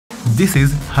This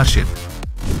is Harshit.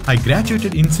 I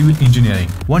graduated in civil engineering.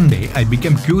 One day I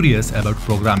became curious about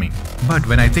programming. But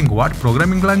when I think what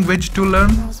programming language to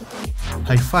learn,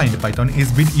 I find Python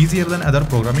is a bit easier than other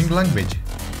programming language.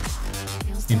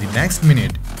 In the next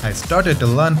minute, I started to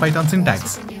learn Python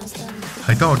syntax.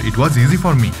 I thought it was easy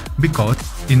for me because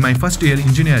in my first year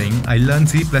engineering I learned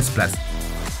C++.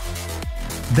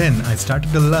 Then I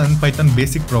started to learn Python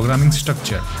basic programming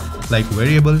structure like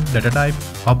variable, data type,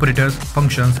 operators,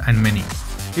 functions and many.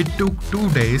 It took 2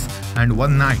 days and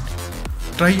 1 night.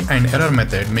 Try and error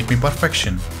method make me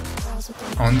perfection.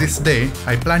 On this day,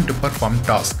 I plan to perform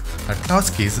task. A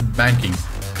task is banking,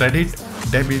 credit,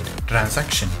 debit,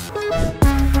 transaction.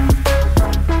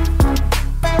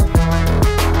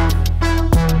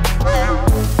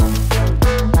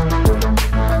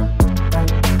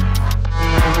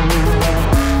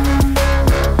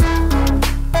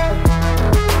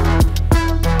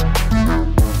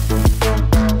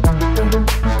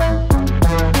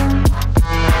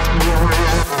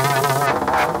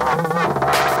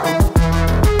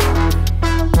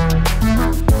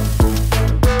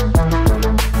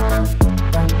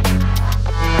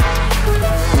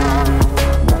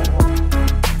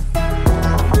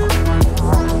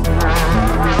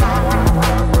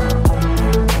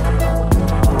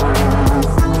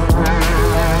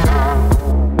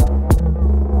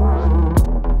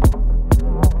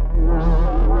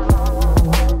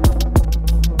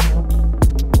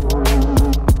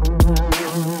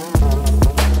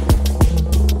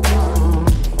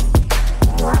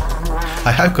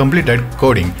 I have completed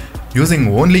coding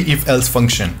using only if-else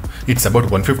function. It's about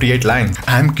 158 lines.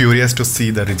 I am curious to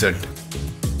see the result.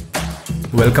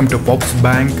 Welcome to Pop's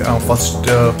Bank. First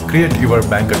create your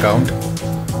bank account.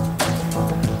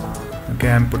 Okay,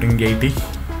 I am putting 80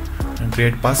 and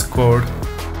create passcode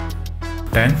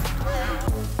 10.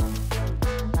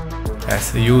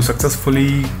 As you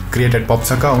successfully created Pop's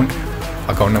account,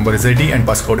 account number is 80 and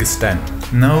passcode is 10.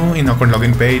 Now in account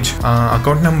login page,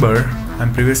 account number I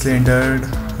previously entered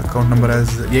account number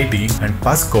as 80 and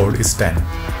passcode is 10.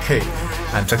 Hey,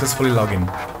 I'm successfully logged in.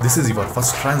 This is your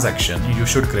first transaction. You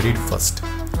should credit first.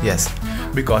 Yes,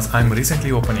 because I'm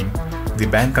recently opening the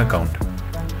bank account.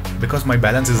 Because my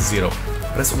balance is 0.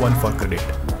 Press 1 for credit.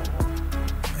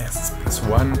 Yes, press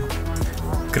 1.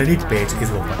 Credit page is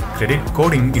open. Credit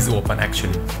coding is open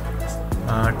actually.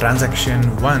 Transaction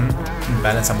 1,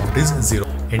 balance amount is 0.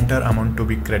 Enter amount to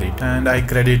be credit. And I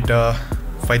credit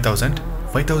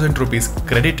 5,000 rupees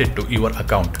credited to your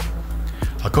account.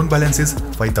 Account balance is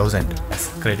 5,000. Yes,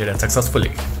 credited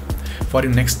successfully. For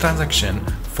your next transaction,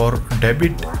 for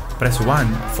debit, press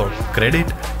 1. For credit,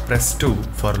 press 2.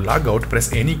 For logout,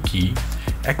 press any key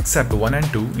except 1 and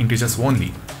 2 integers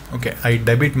only. Okay, I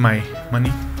debit my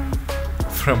money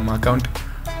from account.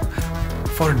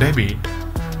 For debit,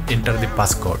 enter the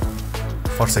passcode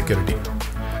for security.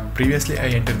 Previously, I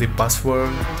entered the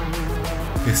password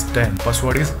is 10.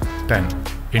 Password is 10.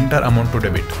 Enter amount to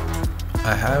debit.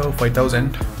 I have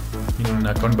 5,000 in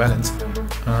account balance.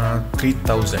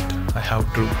 3,000 I have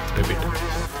to debit.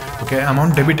 Okay,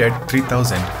 amount debited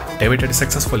 3,000. Debited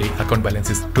successfully. Account balance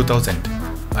is 2,000.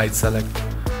 I select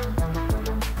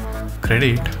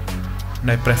credit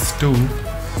and I press 2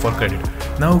 for credit.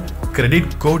 Now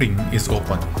credit coding is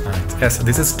open. Yes,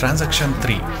 this is transaction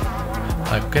 3.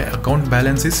 Okay, account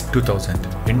balance is 2,000.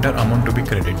 Enter amount to be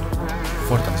credited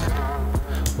 4,000.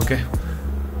 Okay.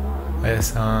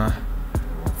 Yes,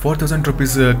 4,000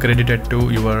 rupees credited to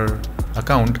your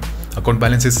account. Account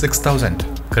balance is 6,000.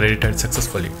 Credited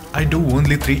successfully. I do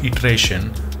only 3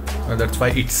 iteration. That's why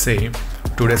it say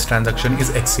today's transaction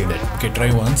is exceeded. Okay,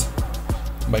 try once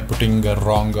by putting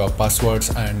wrong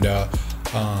passwords and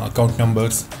account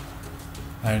numbers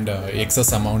and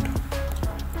excess amount.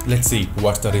 Let's see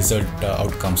what the result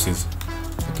outcomes is.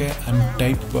 Okay, I'm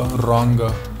type wrong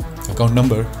account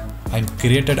number. I'm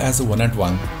created as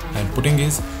 101. I'm putting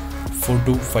is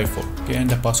 4254. Okay, and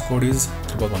the passcode is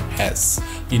 111. Has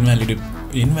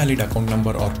invalid account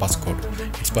number or passcode.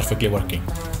 It's perfectly working.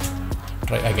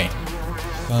 Try again.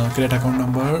 Create account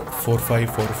number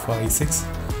 45456.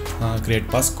 Create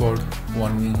passcode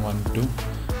 112.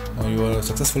 You are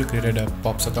successfully created a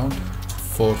Pop's account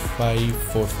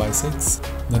 45456.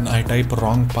 Then I type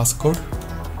wrong passcode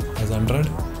as 100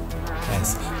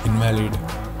 as invalid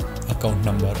account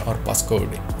number or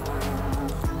passcode.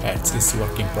 Ads is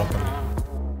working properly.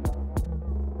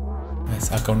 Yes,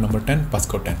 account number 10,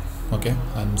 passcode 10. Okay,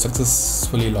 I'm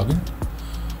successfully logged in.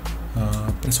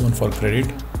 Press 1 for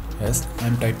credit. Yes,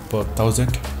 I'm type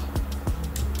 1,000.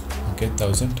 Okay,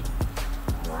 1,000.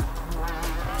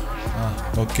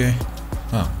 Okay,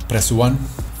 press 1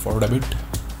 for debit.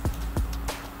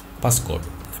 Passcode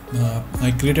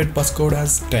I created passcode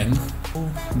as 10.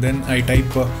 Then I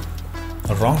type a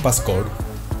wrong passcode.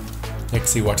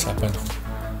 Let's see what's happened.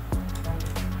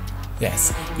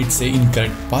 Yes, it's a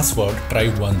incorrect password. Try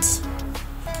once.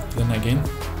 Then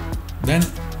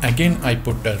again I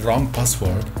put a wrong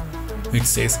password. It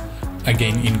says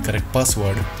again incorrect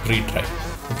password. Retry.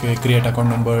 Okay, create account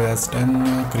number as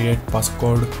 10. Create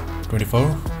passcode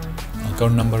 24.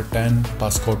 Account number 10.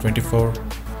 Passcode 24.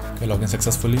 Okay, login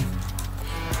successfully.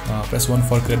 Press 1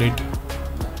 for credit.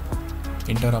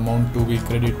 Enter amount to be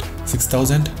credit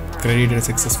 6,000. Credited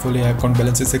successfully. Account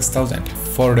balance is 6,000.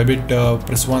 For debit,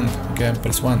 press 1. Okay,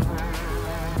 press 1.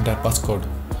 Enter passcode.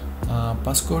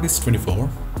 Passcode is 24.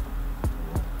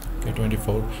 Okay,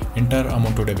 24. Enter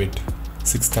amount to debit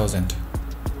 6,000.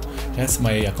 Yes,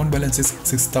 my account balance is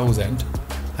 6,000.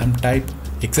 I'm type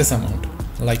excess amount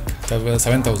like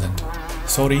 7,000.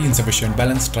 Sorry, insufficient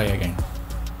balance. Try again.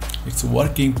 It's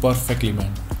working perfectly,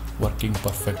 man. Working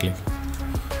perfectly.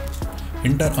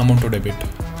 Enter amount to debit.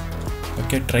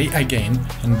 Okay, try again,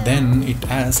 and then it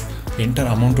asks enter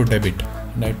amount to debit,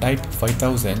 and I type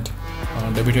 5,000.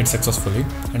 Debited successfully,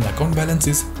 and account balance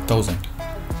is 1,000.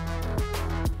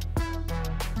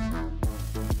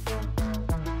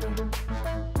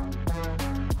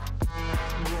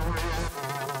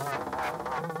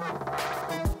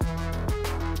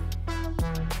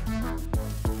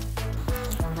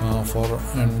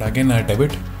 And again I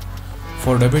debit.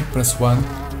 For debit, press 1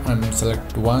 and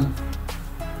select 1.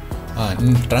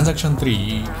 In transaction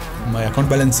 3, my account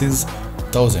balance is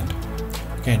 1,000.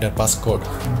 Okay, enter passcode.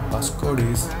 Passcode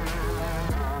is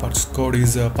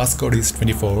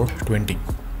 2420.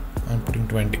 I'm putting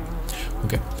 20.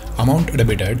 Okay, amount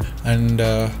debited, and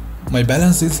my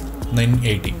balance is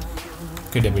 980.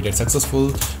 Okay, debited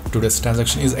successful. Today's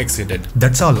transaction is exceeded.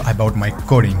 That's all about my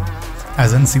coding.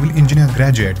 As a civil engineer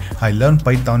graduate, I learned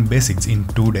Python basics in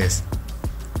 2 days.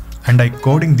 And I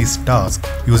coding this task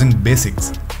using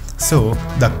basics. So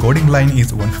the coding line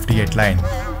is 158 line.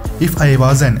 If I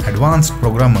was an advanced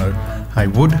programmer, I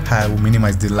would have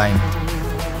minimized the line.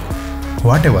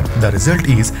 Whatever, the result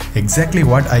is exactly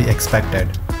what I expected.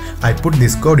 I put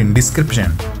this code in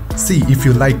description. See if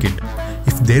you like it.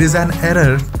 If there is an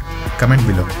error, comment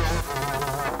below.